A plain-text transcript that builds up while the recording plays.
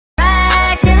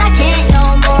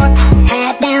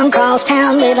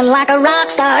town, living like a rock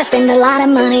star. Spend a lot of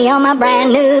money on my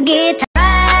brand new guitar.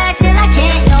 Till I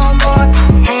can't no more.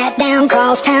 Hat down,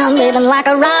 cross town, living like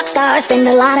a rock star. Spend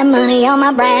a lot of money on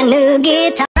my brand new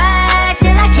guitar.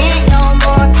 Till I can't no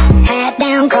more. Hat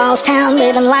down, cross town,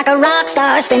 living like a rock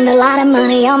star. Spend a lot of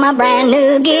money on my brand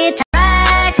new guitar.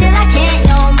 Till I can't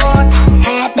no more.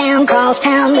 Hat down, cross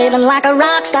town, living like a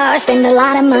rock star. Spend a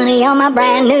lot of money on my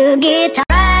brand new guitar.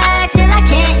 Till I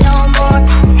can't no more.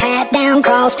 Hat down,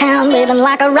 cross town, living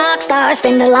like a rock star.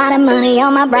 Spend a lot of money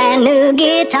on my brand new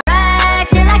guitar.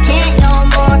 Till I can't no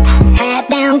more. Hat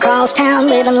down, cross town,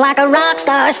 living like a rock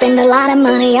star. Spend a lot of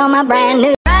money on my brand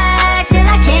new. Till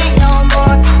I can't no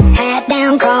more. Hat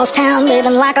down, cross town,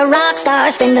 living like a rock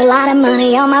star. Spend a lot of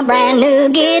money on my brand new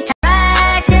guitar.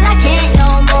 Till I can't no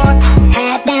more.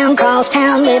 Hat down, cross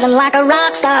town, living like a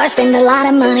rock star. Spend a lot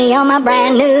of money on my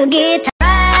brand new guitar.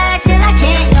 Till I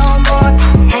can't no more.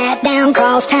 Hat down,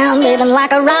 cross town, living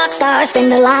like a rock star.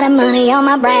 Spend a lot of money on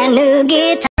my brand new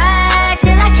guitar.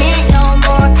 Till I can't no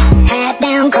more. Hat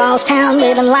down, cross town,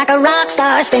 living like a rock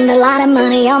star. Spend a lot of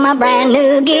money on my brand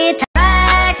new guitar.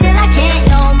 Till I can't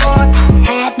no more.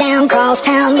 Hat down, cross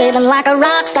town, living like a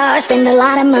rock star. Spend a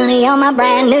lot of money on my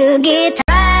brand new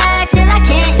guitar. Till I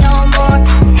can't no more.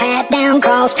 Hat down,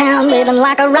 cross town, living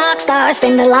like a rock star.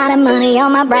 Spend a lot of money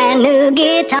on my brand new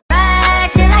guitar.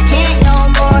 Till I can't no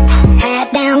more.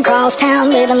 Hat down, cross town,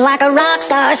 living like a rock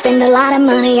star. Spend a lot of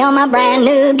money on my brand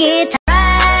new guitar.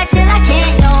 Till I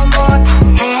can't no more.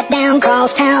 Hat down,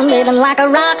 cross town, living like a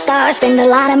rock star. Spend a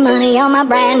lot of money on my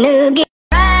brand new guitar.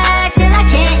 Till I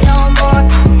can't no more.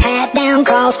 Hat down,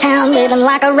 cross town, living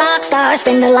like a rock star.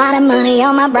 Spend a lot of money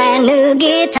on my brand new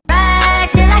guitar.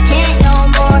 Till I can't no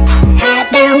more.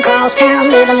 Hat down, cross town,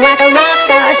 living like a rock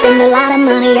star. Spend a lot of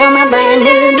money on my brand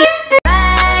new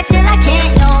guitar. Till I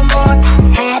can't no more.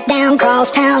 Hat down,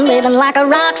 cross town, living like a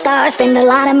rock star. Spend a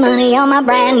lot of money on my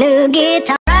brand new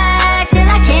guitar. Till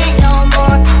I can't no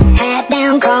more. Hat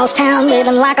down, cross town,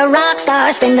 living like a rock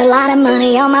star. Spend a lot of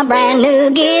money on my brand new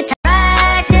guitar.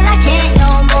 Till I can't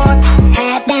no more.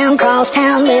 Hat down, cross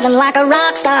town, living like a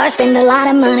rock star. Spend a lot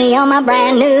of money on my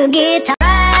brand new guitar.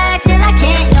 Till I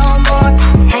can't no more.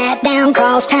 Hat down,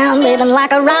 cross town, living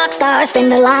like a rock star.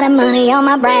 Spend a lot of money on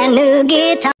my brand new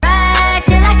guitar.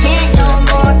 Till I can't no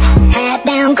more. Hat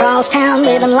down, cross town,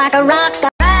 living like a rock star.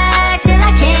 Till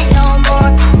I can't no more.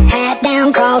 Hat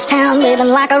down, cross town, living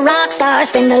like a rock star.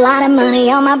 Spend a lot of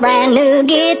money on my brand new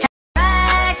guitar.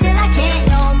 Till I can't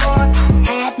no more.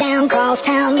 Hat down, cross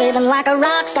town, living like a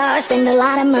rock star. Spend a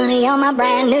lot of money on my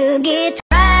brand new guitar.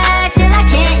 Till I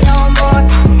can't no more.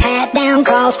 Hat down,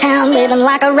 cross town, living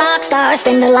like a rock star.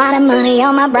 Spend a lot of money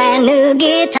on my brand new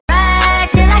guitar.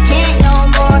 Till I can't no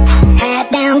more.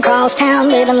 Hat down, cross town,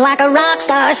 living like a rock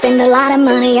star. Spend a lot of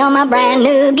money on my brand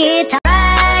new guitar.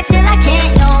 Till I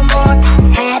can't no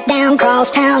more. Hat down,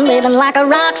 cross town, living like a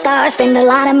rock star. Spend a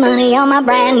lot of money on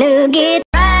my brand new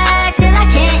guitar. Till I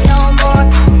can't no more.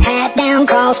 Hat down,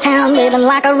 cross town, living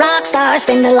like a rock star.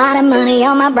 Spend a lot of money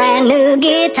on my brand new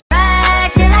guitar.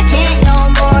 Till I can't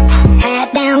no more.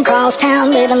 Hat down, cross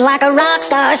town, living like a rock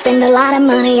star. Spend a lot of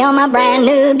money on my brand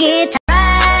new guitar.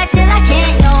 Till I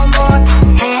can't no more.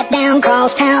 Hat down,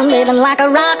 cross town, living like a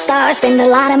rock star. Spend a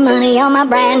lot of money on my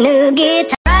brand new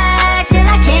guitar. Till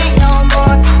I can't no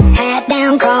more. Hat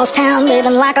down, cross town,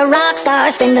 living like a rock star.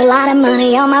 Spend a lot of money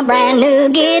on my brand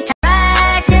new guitar.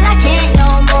 Till I can't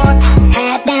no more.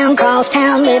 Hat down, cross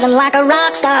town, living like a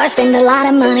rock star. Spend a lot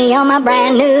of money on my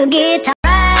brand new guitar.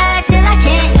 Till I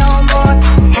can't no more.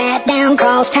 Hat down,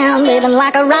 cross town, living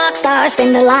like a rock star.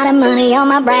 Spend a lot of money on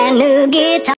my brand new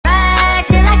guitar.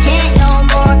 Till I can't no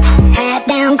more. Hat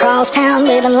down, cross town,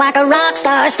 living like a rock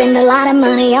star. Spend a lot of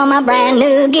money on my brand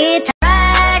new guitar.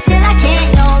 Till I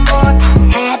can't no more.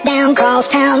 Hat down,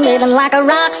 cross town, living like a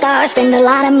rock star. Spend a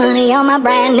lot of money on my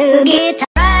brand new guitar.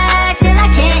 Till I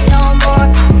can't no more.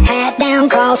 Hat down,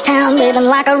 cross town, living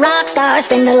like a rock star.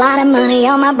 Spend a lot of money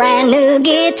on my brand new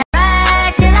guitar.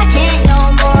 Till I can't no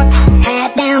more.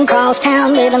 Hat down, cross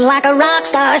town, living like a rock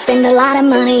star. Spend a lot of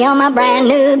money on my brand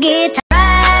new guitar.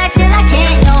 Till I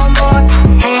can't no more.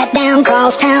 Hat down,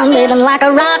 cross town, living like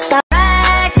a rock star.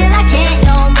 Till I can't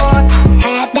no more.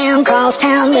 Hat down, cross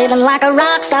town, living like a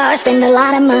rock star. Spend a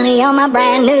lot of money on my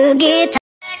brand new guitar.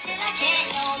 Till I can't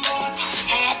no more.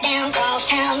 Hat down, cross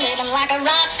town, living like a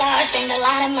rock star. Spend a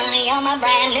lot of money on my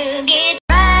brand new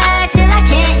guitar. Till I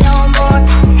can't no more.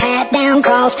 Hat down,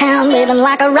 cross town, living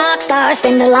like a rock star.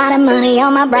 Spend a lot of money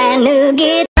on my brand new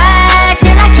guitar.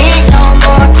 Till I can't no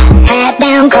more. Hat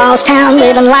down, cross town,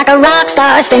 living like a rock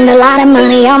star. Spend a lot of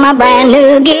money on my brand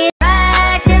new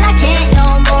guitar. Till I can't no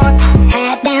more.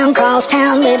 Hat down, cross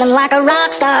town, living like a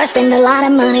rock star. Spend a lot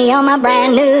of money on my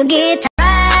brand new guitar.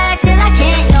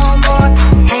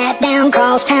 down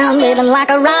cross town, living like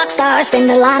a rock star.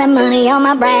 Spend a lot of money on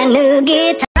my brand new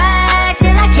guitar. Ride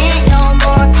till I can't no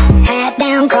more. Hat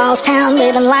down cross town,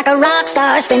 living like a rock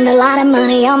star. Spend a lot of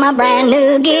money on my brand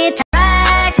new guitar.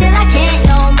 Ride till I can't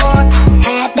no more.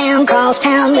 Hat down cross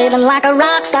town, living like a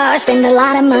rock star. Spend a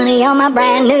lot of money on my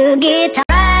brand new guitar.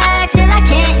 Ride till I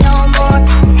can't no more.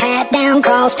 Hat down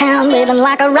cross town, living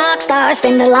like a rock star.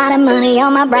 Spend a lot of money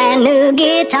on my brand new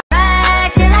guitar.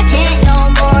 Ride till I can't no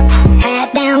more.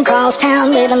 Hat down cross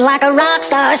town, living like a rock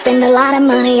star. Spend a lot of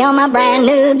money on my brand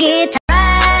new guitar.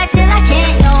 Ride till I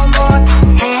can't no more.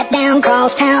 Hat down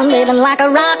cross town, living like a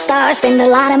rock star. Spend a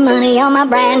lot of money on my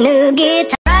brand new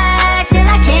guitar. Ride till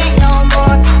I can't no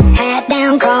more. Hat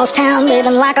down cross town,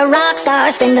 living like a rock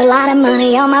star. Spend a lot of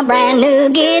money on my brand new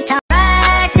guitar.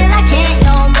 Ride till I can't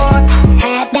no more.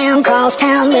 Hat down cross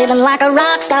town, living like a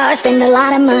rock star. Spend a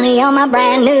lot of money on my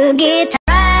brand new guitar.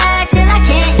 Ride till I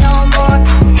can't no more.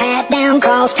 Hat down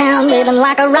cross town, living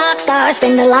like a rock star.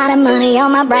 Spend a lot of money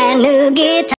on my brand new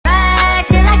guitar. Ride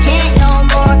till I can't no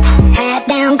more. Hat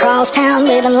down cross town,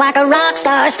 living like a rock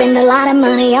star. Spend a lot of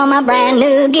money on my brand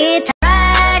new guitar.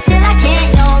 Ride till I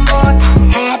can't no more.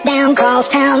 Hat down cross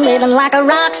town, living like a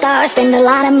rock star. Spend a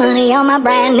lot of money on my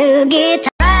brand new guitar.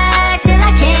 Ride till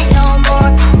I can't no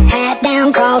more. Hat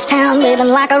down cross town, living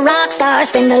like a rock star.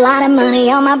 Spend a lot of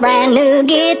money on my brand new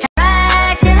guitar.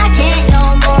 Ride till I can't no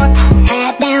more.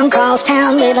 Hat down cross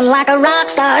town, living like a rock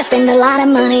star. Spend a lot of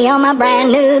money on my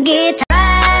brand new guitar.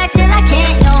 Ride till I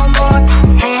can't no more.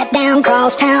 Hat down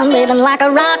cross town, living like a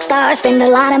rock star. Spend a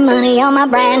lot of money on my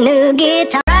brand new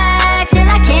guitar. Ride till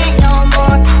I can't no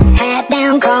more. Hat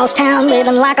down cross town,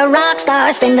 living like a rock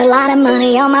star. Spend a lot of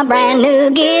money on my brand new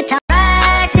guitar.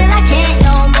 Ride till I can't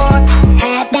no more.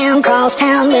 Hat down cross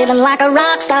town, living like a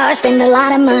rock star. Spend a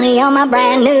lot of money on my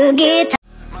brand new guitar.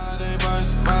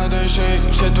 Молодой шейк,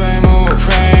 все твои move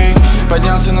фейк.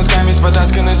 Поднялся носками с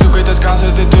потасканной сукой, таскался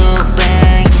ты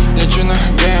тупень. Лечу на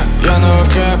хбе, я на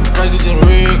УК, каждый день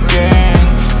уикенд.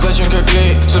 Зачем как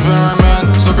клей,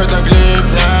 супермомент, сука так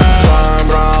липнет.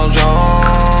 Забрал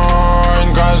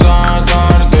джойнт,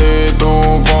 козатор, ты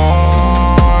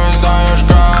тупой. Сдаешь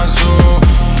газу,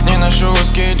 не ношу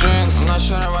узкие джинсы, на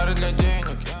шаровары для денег.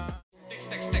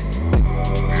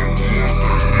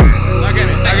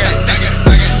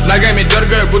 Ногами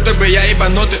дергаю, будто бы я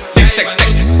ебанутый.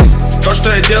 Тик-так-так. То,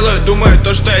 что я делаю, думаю,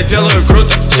 то, что я делаю,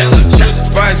 круто.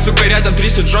 Твоя сука рядом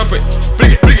трясет жопой.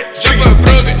 Прыгай, прыгай, жопой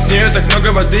прыгай. С нее так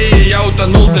много воды, и я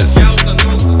утонул, блядь.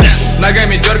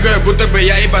 Ногами дергаю, будто бы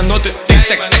я ебанутый.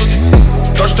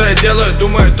 Тик-так-так. То, что я делаю,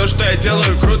 думаю, то, что я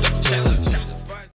делаю, круто.